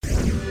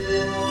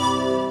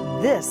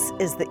This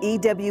is the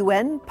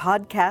EWN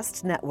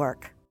Podcast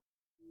Network.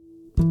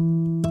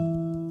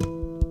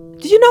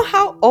 Do you know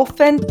how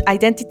often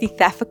identity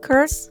theft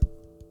occurs?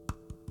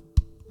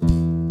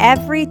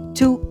 Every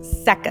 2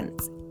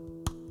 seconds,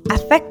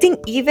 affecting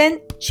even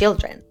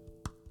children.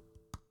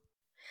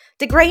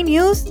 The great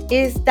news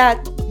is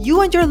that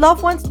you and your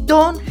loved ones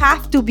don't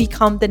have to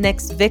become the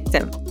next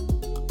victim.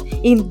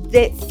 In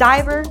the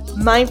Cyber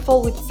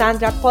Mindful with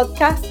Sandra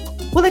podcast,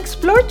 we'll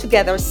explore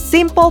together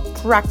simple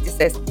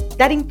practices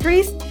that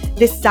increase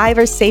the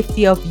cyber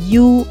safety of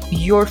you,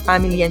 your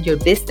family, and your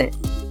business.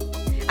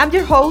 I'm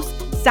your host,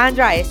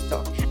 Sandra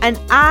Esto, and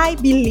I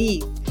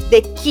believe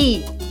the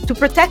key to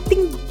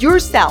protecting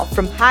yourself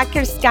from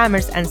hackers,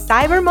 scammers, and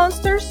cyber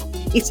monsters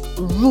is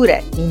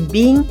rooted in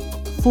being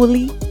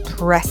fully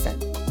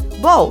present,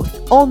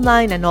 both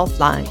online and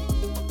offline.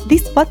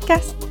 This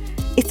podcast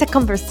is a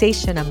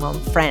conversation among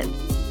friends.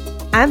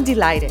 I'm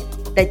delighted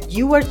that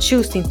you are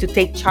choosing to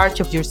take charge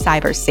of your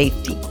cyber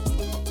safety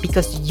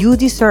because you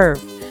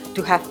deserve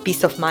to have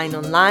peace of mind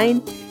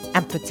online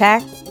and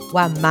protect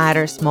what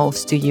matters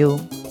most to you.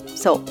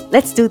 So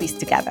let's do this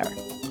together.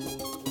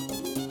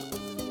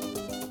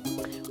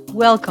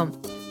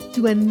 Welcome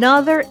to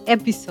another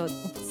episode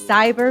of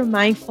Cyber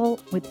Mindful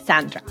with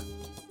Sandra.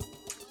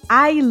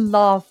 I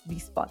love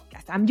this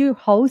podcast. I'm your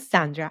host,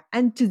 Sandra,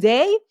 and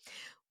today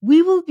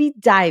we will be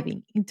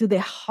diving into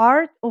the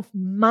heart of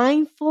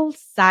mindful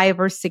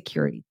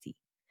cybersecurity.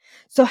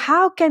 So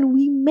how can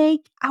we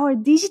make our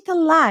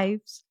digital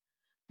lives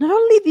not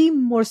only be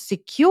more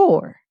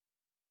secure,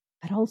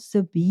 but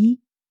also be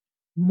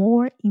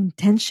more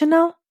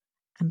intentional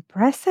and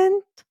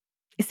present?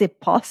 Is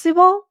it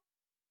possible?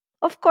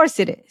 Of course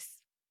it is.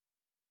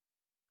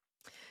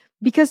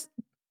 Because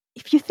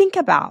if you think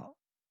about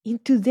in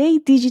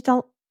today's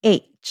digital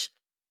age,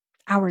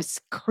 our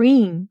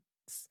screens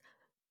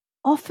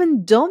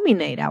often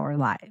dominate our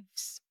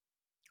lives.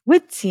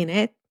 We've seen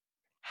it,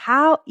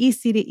 how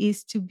easy it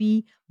is to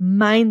be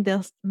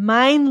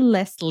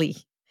mindlessly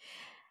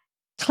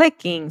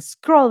clicking,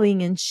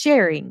 scrolling, and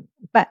sharing.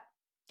 But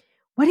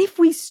what if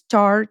we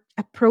start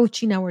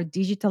approaching our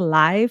digital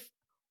life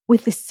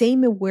with the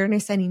same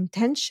awareness and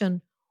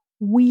intention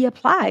we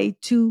apply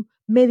to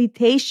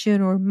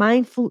meditation or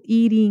mindful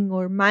eating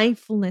or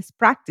mindfulness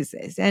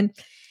practices? And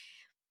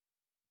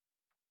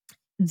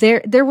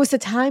there was a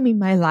time in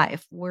my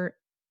life where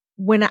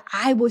when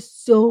I was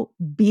so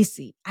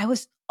busy, I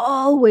was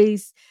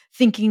always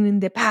thinking in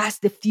the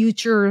past, the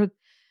future.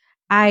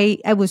 I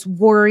was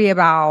worried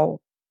about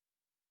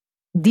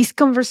this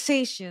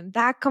conversation,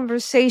 that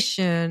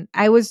conversation.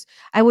 I was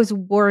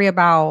worried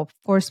about, of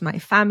course, my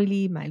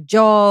family, my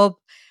job,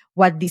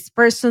 what this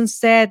person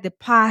said, the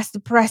past, the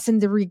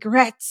present, the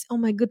regrets. Oh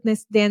my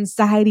goodness, the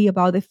anxiety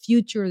about the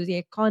future, the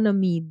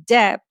economy,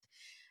 debt,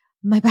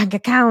 my bank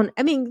account.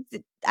 I mean,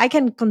 I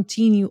can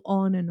continue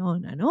on and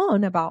on and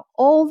on about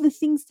all the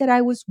things that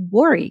I was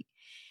worried.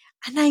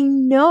 And I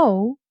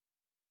know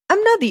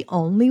I'm not the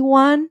only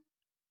one,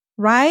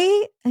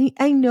 right?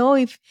 I know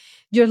if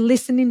you're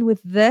listening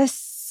with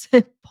this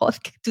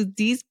podcast to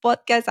this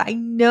podcast, I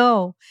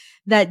know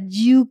that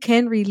you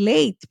can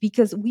relate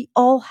because we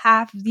all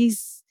have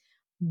this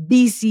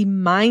busy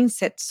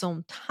mindset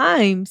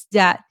sometimes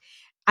that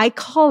I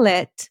call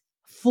it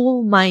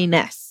full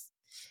mindness.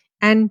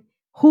 And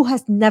who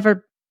has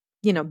never,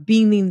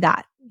 been in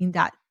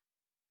that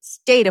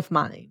state of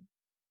mind?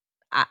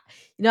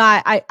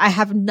 I, I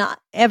have not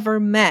ever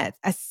met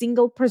a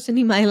single person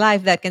in my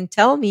life that can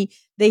tell me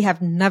they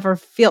have never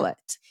feel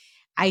it.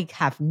 I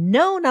have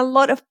known a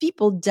lot of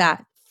people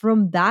that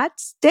from that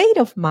state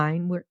of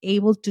mind were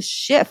able to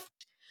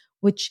shift,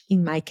 which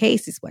in my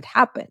case is what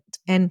happened.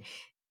 And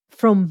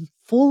from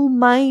full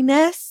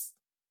mindness,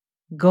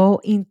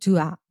 go into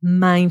a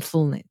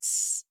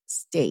mindfulness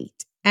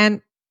state.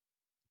 And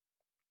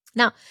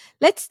now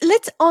let's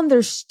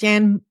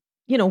understand,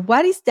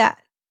 what is that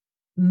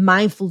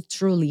mindful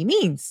truly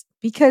means,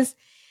 because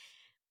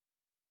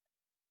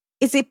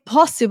is it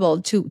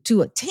possible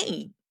to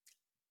attain?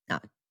 Now,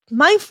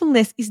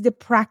 mindfulness is the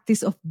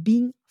practice of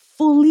being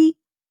fully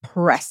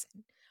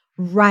present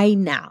right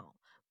now.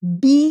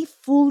 Be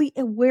fully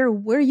aware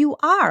of where you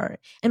are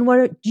and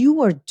what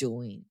you are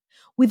doing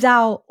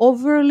without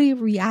overly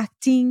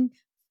reacting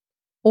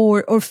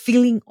or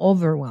feeling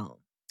overwhelmed.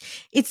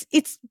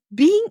 It's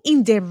being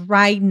in the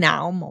right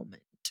now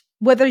moment.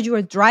 Whether you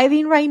are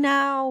driving right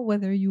now,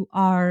 whether you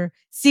are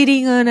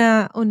sitting on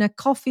a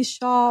coffee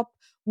shop,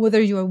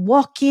 whether you are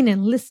walking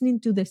and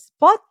listening to this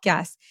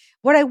podcast,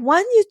 what I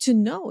want you to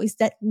know is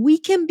that we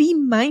can be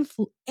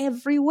mindful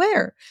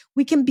everywhere.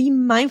 We can be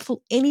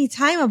mindful any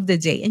time of the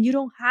day, and you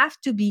don't have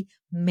to be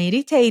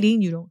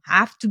meditating. You don't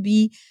have to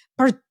be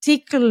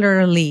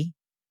particularly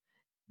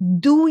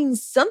doing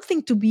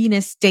something to be in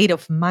a state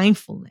of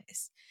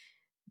mindfulness.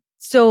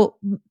 So,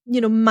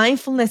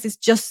 mindfulness is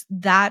just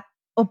that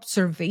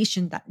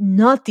observation, that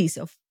notice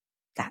of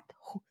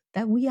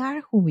that we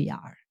are who we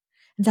are,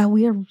 that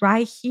we are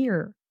right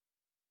here.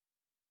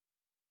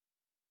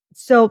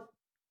 So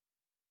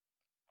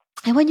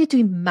I want you to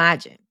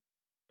imagine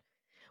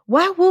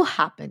What will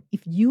happen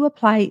if you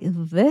apply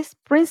this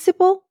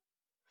principle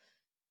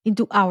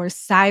into our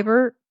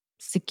cyber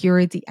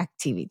security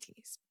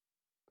activities?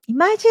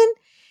 Imagine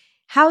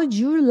how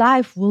your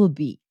life will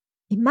be.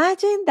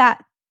 Imagine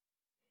that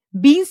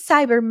being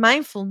cyber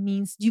mindful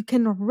means you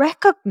can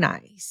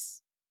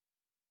recognize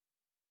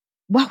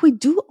what we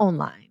do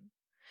online.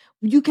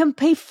 You can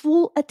pay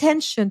full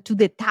attention to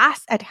the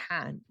task at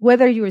hand,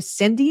 whether you're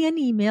sending an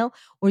email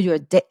or you're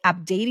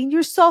updating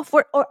your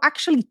software or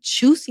actually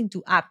choosing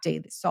to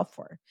update the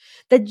software.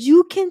 That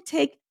you can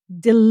take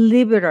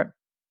deliberate,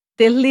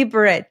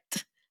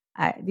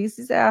 this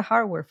is a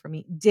hard word for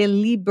me,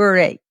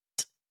 deliberate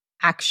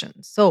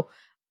actions. So,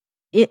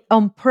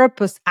 on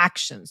purpose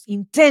actions,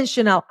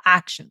 intentional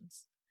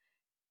actions,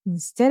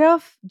 instead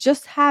of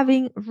just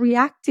having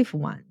reactive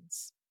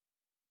ones.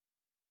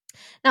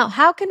 Now,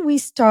 how can we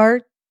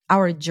start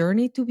our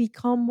journey to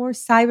become more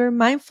cyber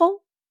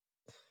mindful?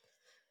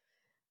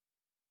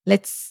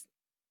 Let's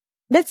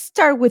let's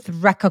start with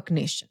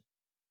recognition.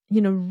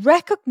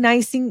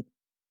 Recognizing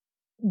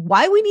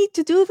why we need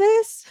to do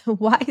this,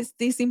 why is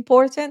this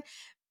important?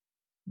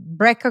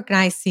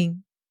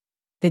 Recognizing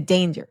the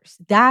dangers.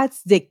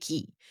 That's the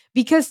key.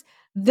 Because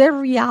the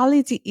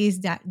reality is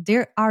that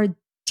there are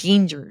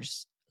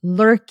dangers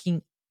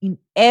lurking in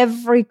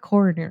every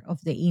corner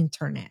of the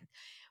internet,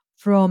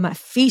 from a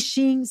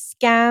phishing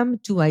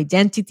scam to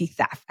identity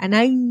theft. And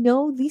I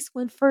know this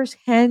one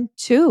firsthand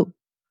too.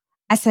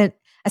 As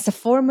a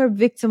former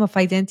victim of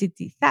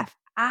identity theft,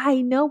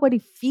 I know what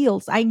it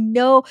feels. I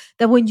know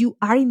that when you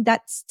are in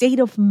that state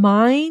of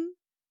mind,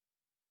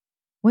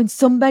 when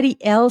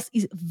somebody else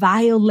is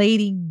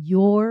violating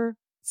your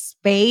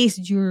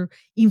space, your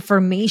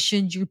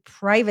information, your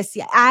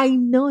privacy, I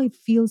know it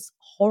feels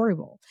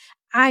horrible.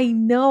 I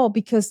know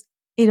because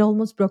it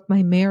almost broke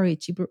my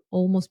marriage. It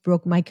almost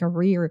broke my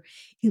career.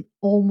 It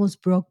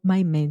almost broke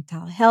my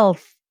mental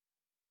health.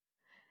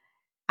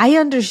 I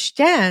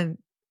understand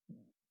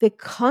the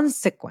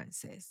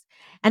consequences.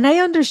 And I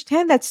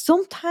understand that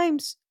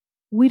sometimes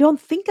we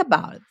don't think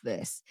about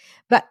this,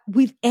 but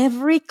with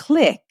every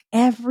click,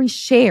 every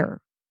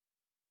share,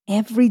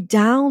 every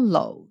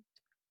download,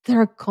 there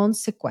are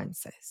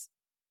consequences.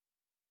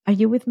 Are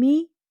you with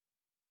me?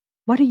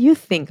 What do you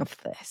think of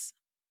this?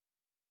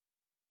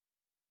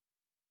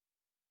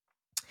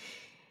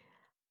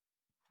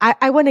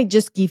 I want to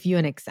just give you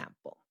an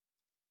example.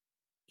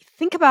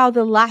 Think about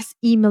the last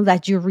email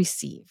that you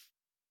received.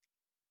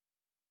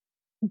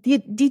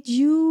 Did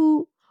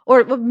you,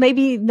 or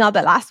maybe not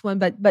the last one,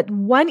 but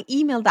one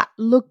email that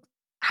looked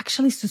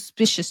actually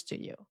suspicious to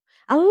you?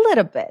 A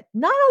little bit,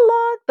 not a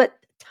lot, but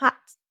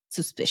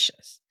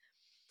suspicious.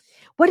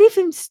 What if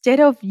instead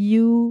of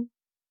you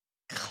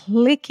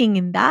clicking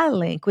in that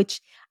link, which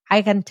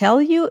I can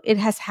tell you it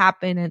has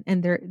happened,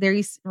 and there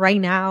is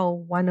right now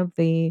one of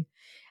the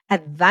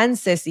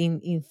advances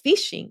in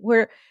phishing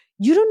where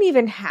you don't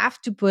even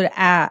have to put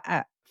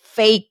a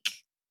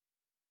fake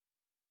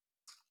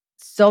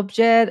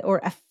subject or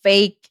a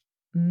fake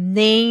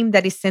name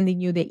that is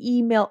sending you the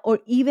email, or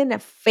even a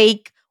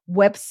fake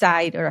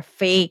website or a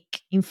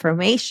fake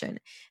information.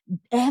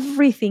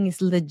 Everything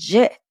is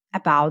legit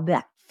about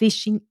that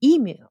phishing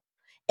email,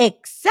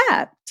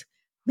 except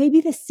maybe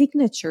the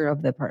signature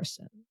of the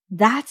person.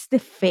 That's the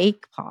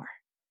fake part.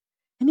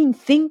 I mean,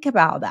 think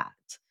about that.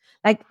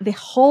 Like the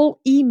whole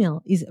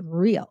email is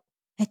real,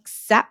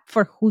 except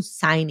for who's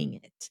signing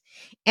it.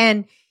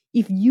 And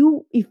if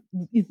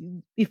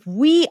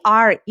we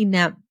are in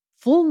a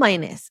full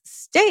minus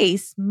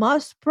state,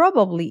 most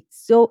probably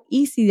so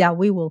easy that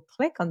we will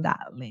click on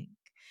that link.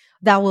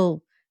 That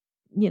will,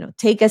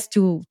 take us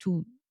to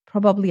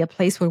probably a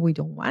place where we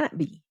don't want to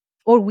be.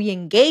 Or we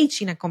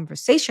engage in a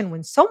conversation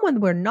when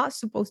someone we're not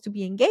supposed to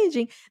be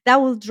engaging, that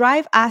will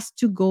drive us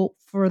to go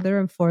further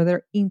and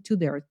further into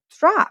their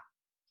trap.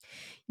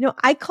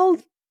 I call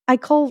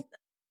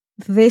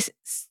this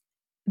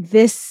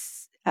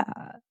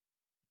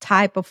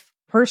type of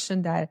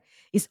person that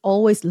is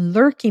always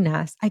lurking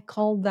us. I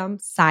call them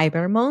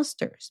cyber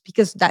monsters,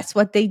 because that's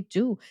what they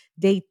do.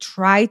 They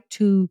try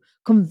to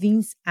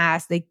convince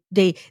us.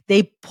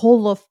 They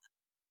pull off,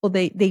 or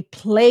they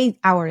play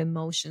our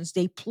emotions.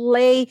 They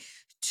play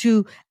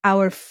to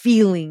our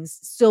feelings,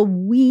 so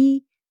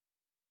we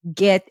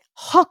get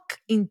hooked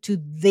into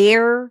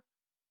their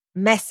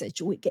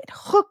message. We get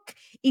hooked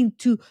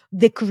into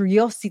the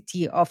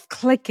curiosity of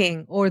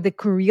clicking, or the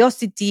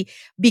curiosity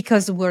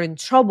because we're in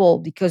trouble,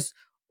 because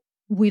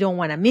we don't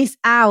want to miss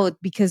out,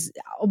 because,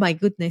 oh my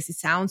goodness, it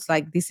sounds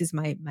like this is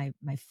my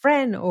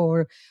friend,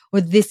 or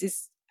this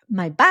is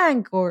my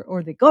bank,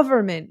 or the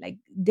government. Like,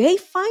 they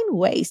find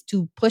ways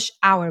to push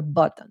our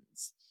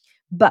buttons.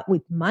 But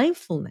with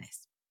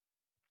mindfulness,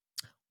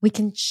 we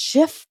can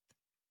shift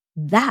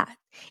that,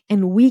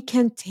 and we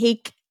can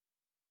take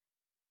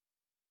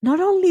not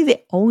only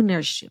the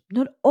ownership,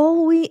 not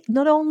only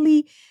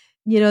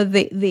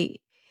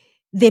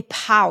the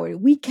power.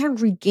 We can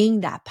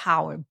regain that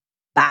power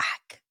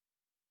back.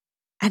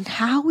 And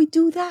how we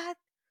do that?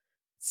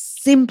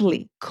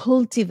 Simply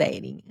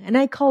cultivating. And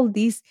I call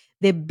this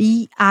the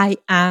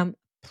BIM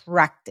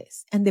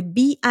practice. And the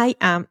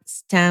BIM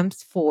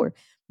stands for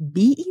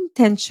be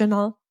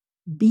intentional,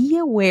 be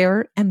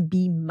aware, and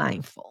be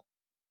mindful.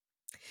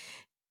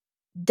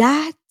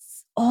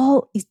 That's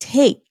all it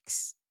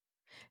takes.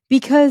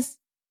 Because,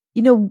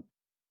 you know,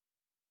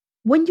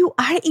 when you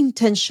are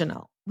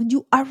intentional, when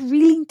you are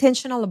really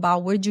intentional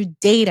about where your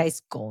data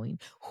is going,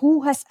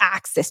 who has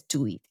access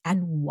to it,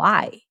 and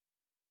why.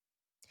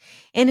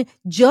 And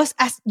just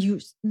as you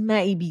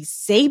may be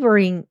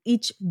savoring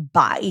each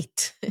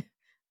bite,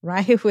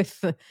 right,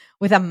 with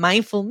a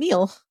mindful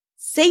meal,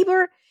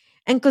 savor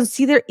and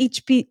consider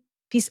each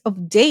piece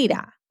of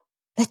data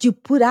that you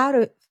put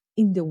out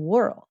in the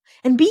world,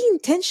 and be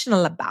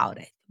intentional about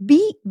it.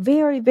 Be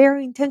very,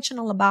 very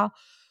intentional about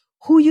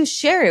who you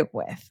share it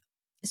with.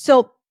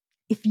 So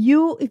if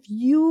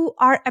you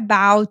are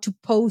about to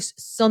post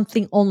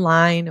something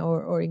online,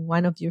 or in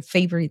one of your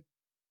favorite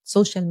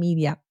social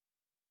media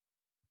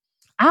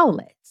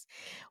outlets,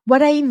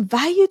 what I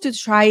invite you to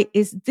try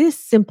is this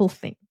simple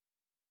thing.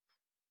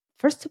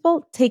 First of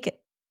all, take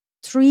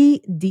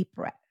 3 deep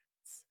breaths.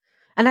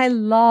 And I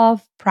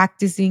love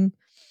practicing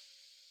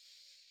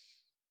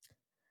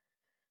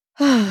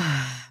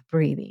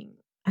breathing.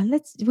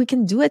 And we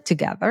can do it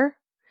together.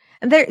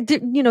 And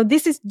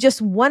this is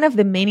just one of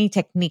the many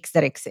techniques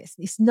that exist.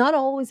 It's not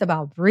always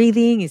about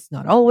breathing. It's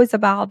not always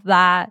about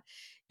that,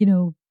 you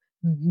know,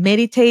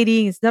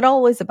 meditating. It's not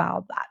always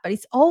about that, but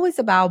it's always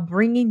about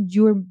bringing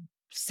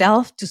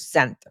yourself to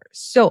center.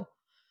 So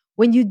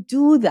when you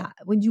do that,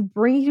 when you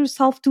bring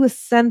yourself to a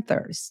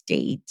center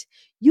state,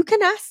 you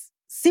can ask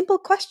simple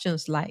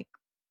questions like,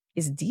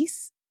 is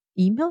this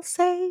email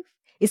safe?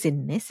 Is it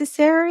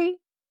necessary?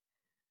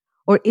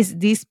 Or is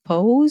this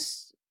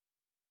post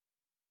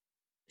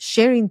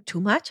sharing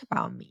too much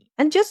about me?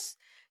 And just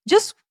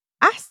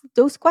ask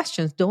those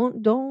questions.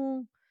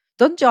 Don't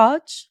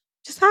judge.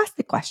 Just ask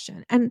the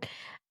question. And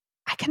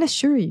I can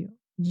assure you,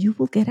 you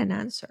will get an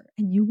answer,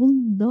 and you will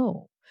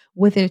know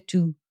whether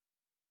to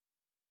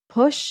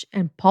push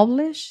and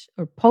publish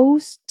or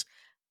post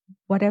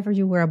whatever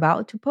you were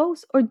about to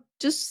post, or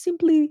just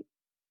simply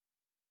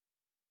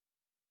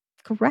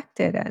correct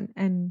it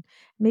and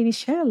maybe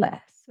share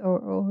less,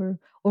 or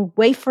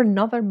wait for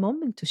another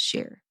moment to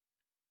share.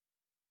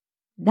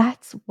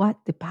 That's what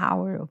the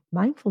power of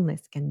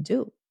mindfulness can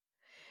do.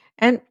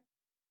 And,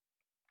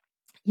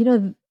 you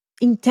know,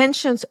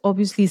 intentions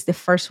obviously is the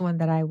first one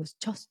that I was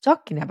just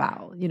talking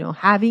about,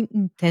 having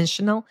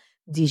intentional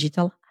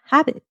digital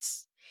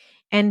habits.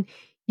 And,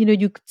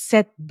 you could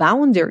set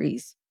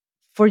boundaries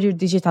for your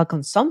digital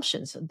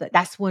consumption. So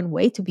that's one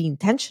way to be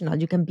intentional.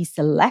 You can be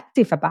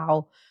selective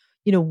about,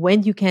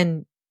 when you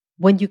can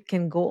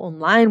go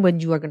online,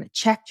 when you are going to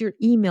check your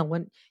email,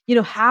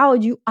 how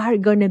you are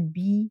going to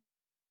be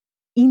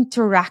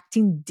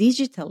interacting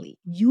digitally.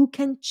 You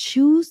can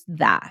choose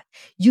that.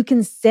 You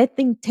can set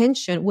the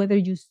intention, whether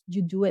you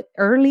do it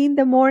early in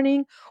the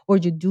morning, or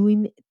you're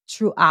doing it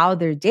throughout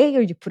the day,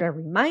 or you put a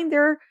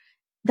reminder.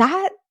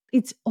 That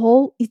it's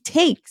all it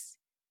takes.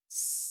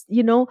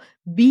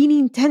 Being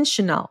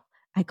intentional.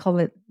 I call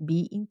it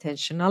be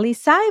intentionally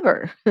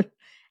cyber.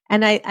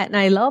 and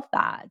I love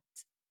that.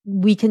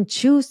 We can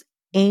choose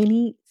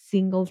any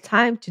single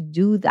time to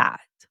do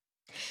that.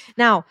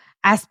 Now,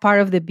 as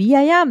part of the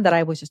BIM that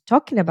I was just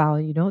talking about,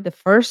 the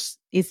first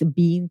is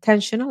be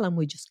intentional, and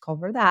we just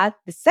covered that.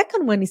 The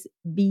second one is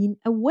being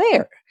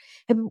aware.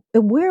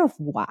 Aware of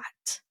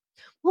what?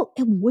 Well,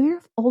 aware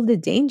of all the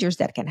dangers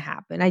that can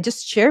happen. I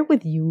just shared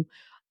with you,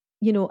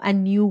 a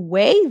new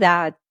way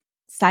that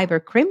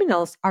cyber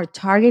criminals are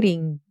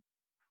targeting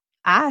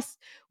us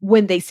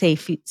when they say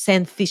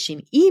send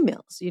phishing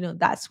emails.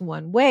 That's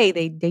one way.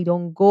 They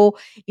don't go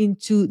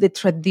into the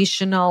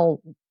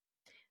traditional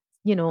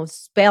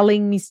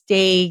spelling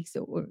mistakes,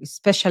 or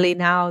especially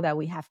now that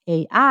we have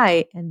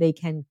AI and they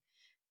can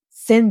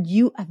send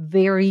you a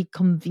very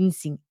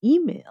convincing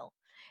email.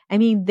 I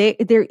mean,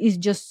 there is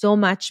just so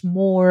much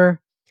more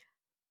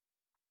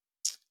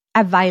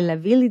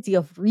availability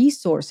of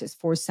resources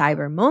for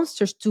cyber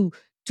monsters to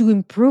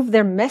improve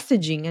their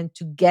messaging and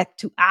to get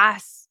to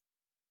us,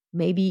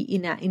 maybe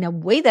in a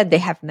way that they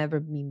have never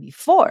been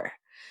before.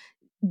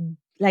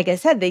 Like I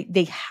said,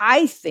 they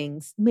hide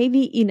things,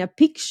 maybe in a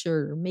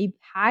picture, maybe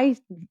hide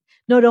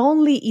not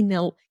only in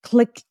a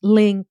click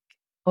link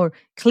or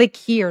click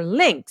here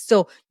link.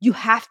 So you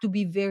have to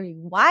be very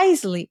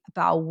wisely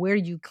about where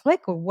you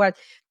click, or what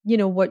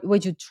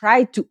you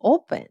try to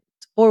open,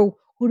 or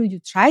who do you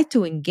try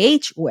to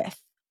engage with.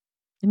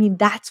 I mean,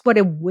 that's what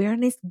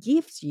awareness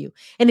gives you.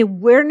 And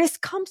awareness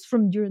comes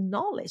from your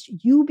knowledge.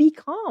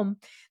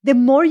 The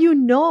more you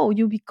know,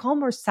 you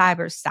become more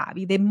cyber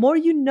savvy. The more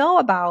you know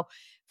about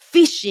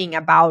phishing,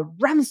 about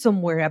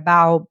ransomware,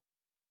 about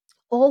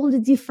all the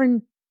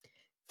different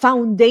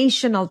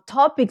foundational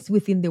topics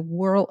within the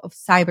world of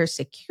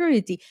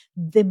cybersecurity,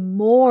 the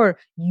more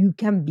you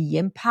can be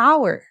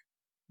empowered.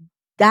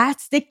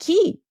 That's the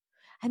key.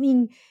 I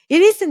mean,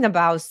 it isn't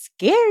about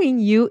scaring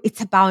you,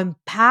 it's about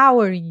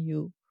empowering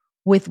you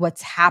with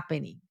what's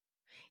happening.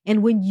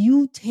 And when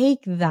you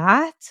take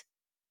that,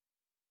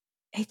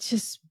 it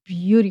just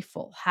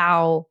beautiful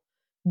how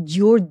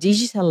your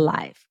digital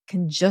life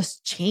can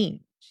just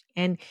change.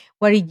 And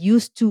what it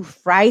used to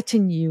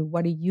frighten you,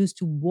 what it used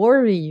to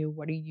worry you,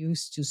 what it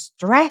used to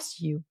stress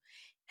you,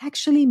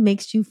 actually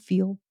makes you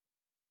feel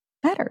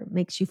better,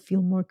 makes you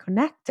feel more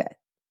connected.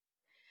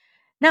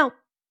 Now,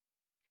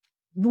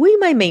 we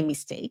might make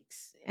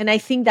mistakes. And I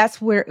think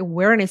that's where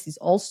awareness is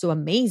also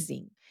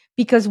amazing,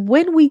 because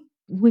when we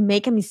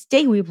make a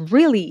mistake, we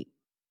really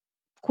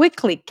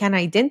quickly can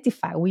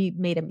identify we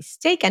made a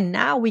mistake, and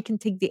now we can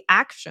take the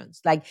actions.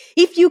 Like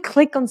if you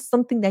click on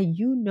something that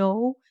you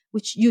know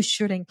which you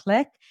shouldn't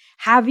click,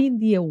 having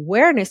the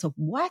awareness of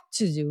what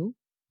to do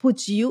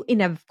puts you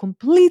in a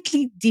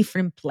completely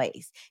different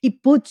place.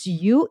 It puts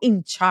you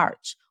in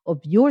charge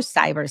of your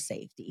cyber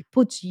safety. It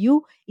puts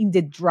you in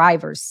the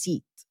driver's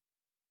seat.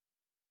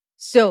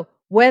 So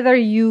whether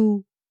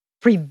you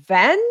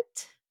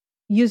prevent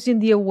using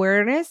the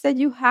awareness that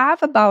you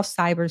have about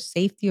cyber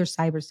safety or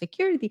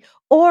cybersecurity,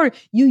 or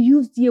you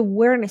use the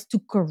awareness to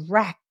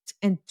correct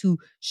and to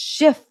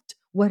shift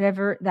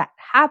whatever that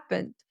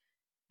happened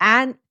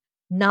and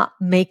not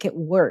make it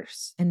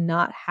worse and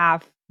not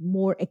have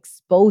more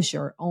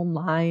exposure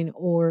online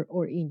or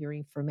in your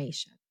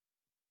information.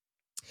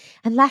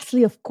 And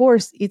lastly, of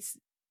course, it's,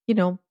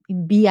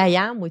 in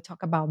BIM, we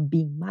talk about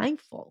being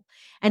mindful,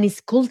 and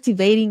it's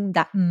cultivating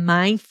that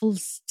mindful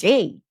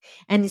state,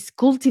 and it's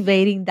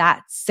cultivating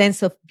that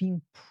sense of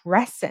being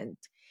present.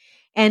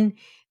 And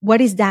what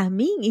does that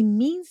mean? It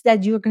means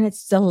that you're going to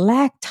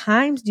select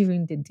times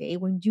during the day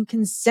when you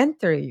can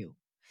center you,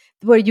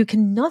 where you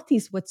can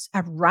notice what's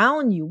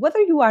around you, whether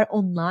you are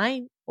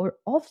online or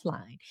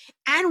offline.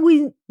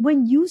 And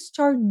when you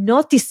start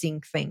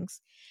noticing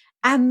things,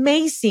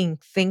 amazing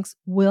things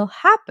will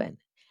happen.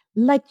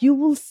 Like you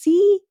will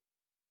see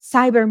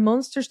cyber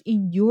monsters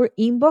in your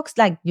inbox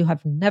like you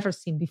have never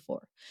seen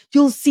before.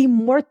 You'll see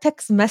more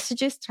text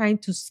messages trying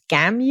to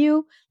scam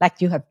you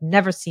like you have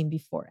never seen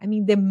before. I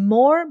mean, the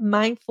more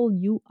mindful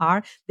you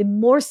are, the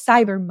more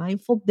cyber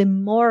mindful, the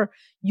more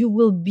you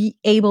will be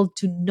able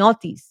to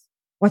notice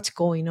what's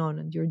going on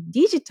in your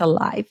digital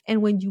life.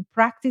 And when you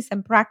practice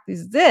and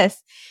practice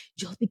this,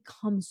 you'll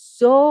become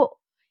so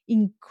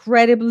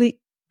incredibly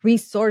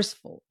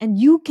resourceful, and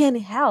you can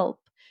help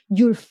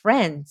your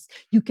friends,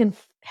 you can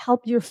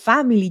help your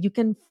family, you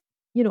can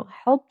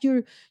help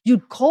your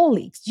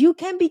colleagues. You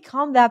can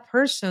become that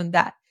person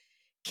that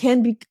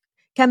can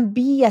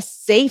be a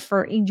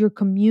safer in your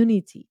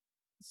community,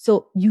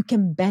 so you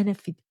can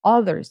benefit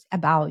others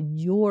about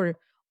your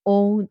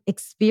own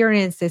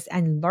experiences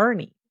and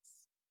learnings.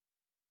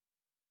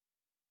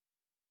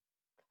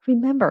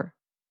 Remember,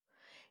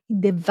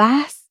 in the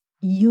vast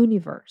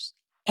universe,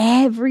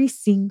 every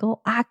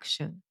single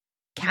action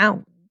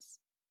counts.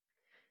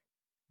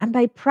 And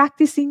by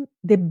practicing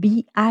the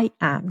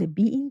BIM, the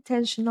be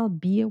intentional,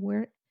 be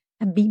aware,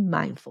 and be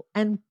mindful,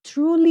 and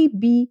truly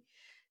be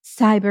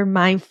cyber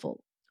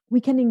mindful,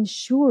 we can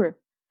ensure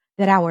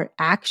that our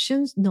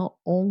actions not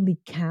only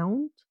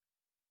count,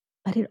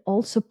 but it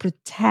also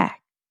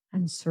protect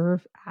and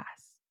serve us.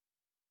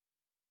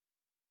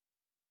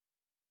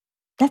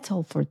 That's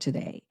all for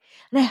today.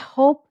 And I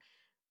hope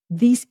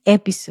this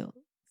episode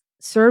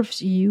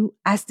serves you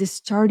as the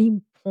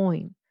starting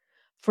point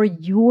for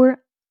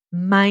your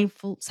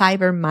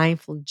cyber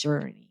mindful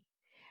journey.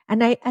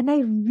 And I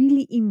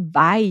really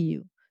invite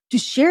you to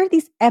share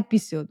this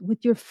episode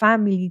with your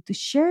family, to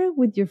share it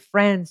with your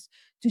friends,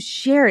 to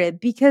share it,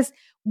 because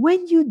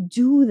when you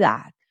do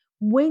that,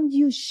 when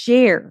you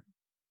share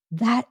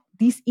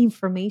this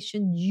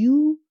information,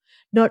 you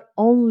not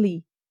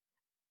only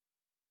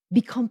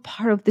become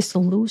part of the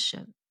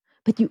solution,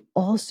 but you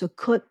also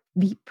could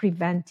be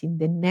preventing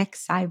the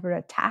next cyber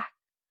attack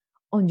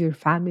on your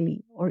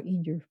family or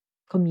in your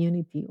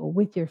community or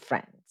with your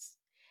friends.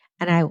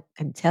 And I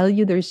can tell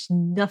you there's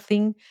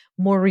nothing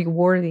more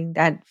rewarding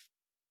than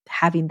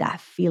having that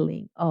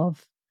feeling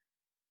of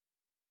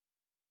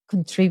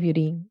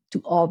contributing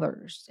to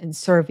others and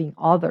serving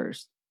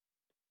others.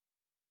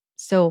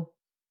 So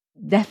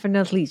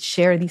definitely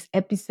share this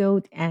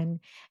episode and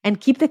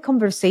keep the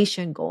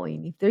conversation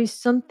going. If there is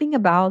something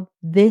about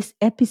this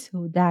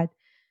episode that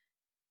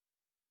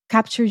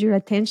captured your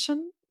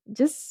attention,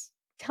 just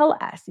tell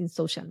us in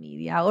social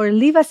media or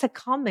leave us a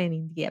comment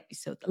in the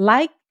episode.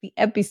 Like the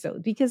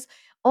episode, because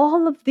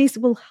all of this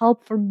will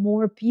help for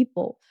more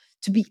people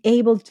to be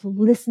able to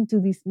listen to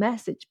this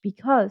message,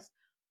 because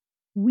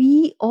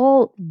we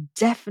all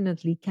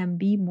definitely can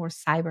be more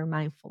cyber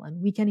mindful,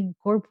 and we can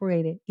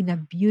incorporate it in a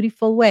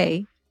beautiful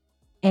way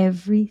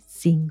every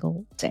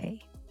single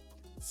day.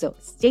 So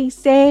stay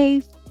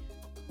safe,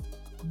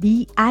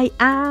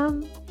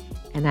 BIM,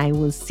 and I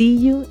will see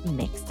you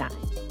next time.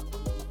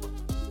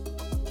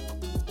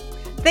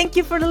 Thank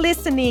you for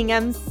listening.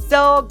 I'm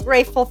so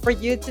grateful for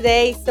you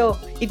today. So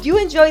if you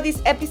enjoyed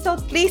this episode,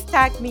 please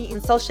tag me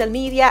in social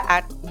media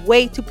at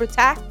Way to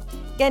Protect.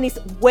 Again, it's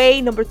Way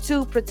number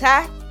 2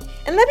 Protect.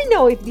 And let me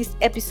know if this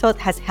episode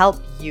has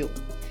helped you.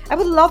 I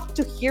would love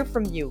to hear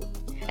from you.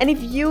 And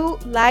if you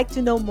like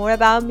to know more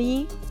about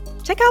me,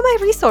 check out my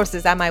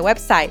resources at my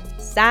website,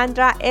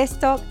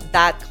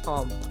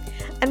 sandraestoc.com.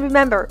 And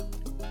remember,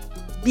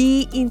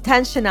 be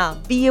intentional,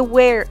 be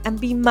aware, and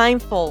be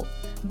mindful.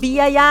 Be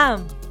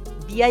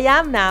I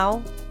am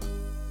now.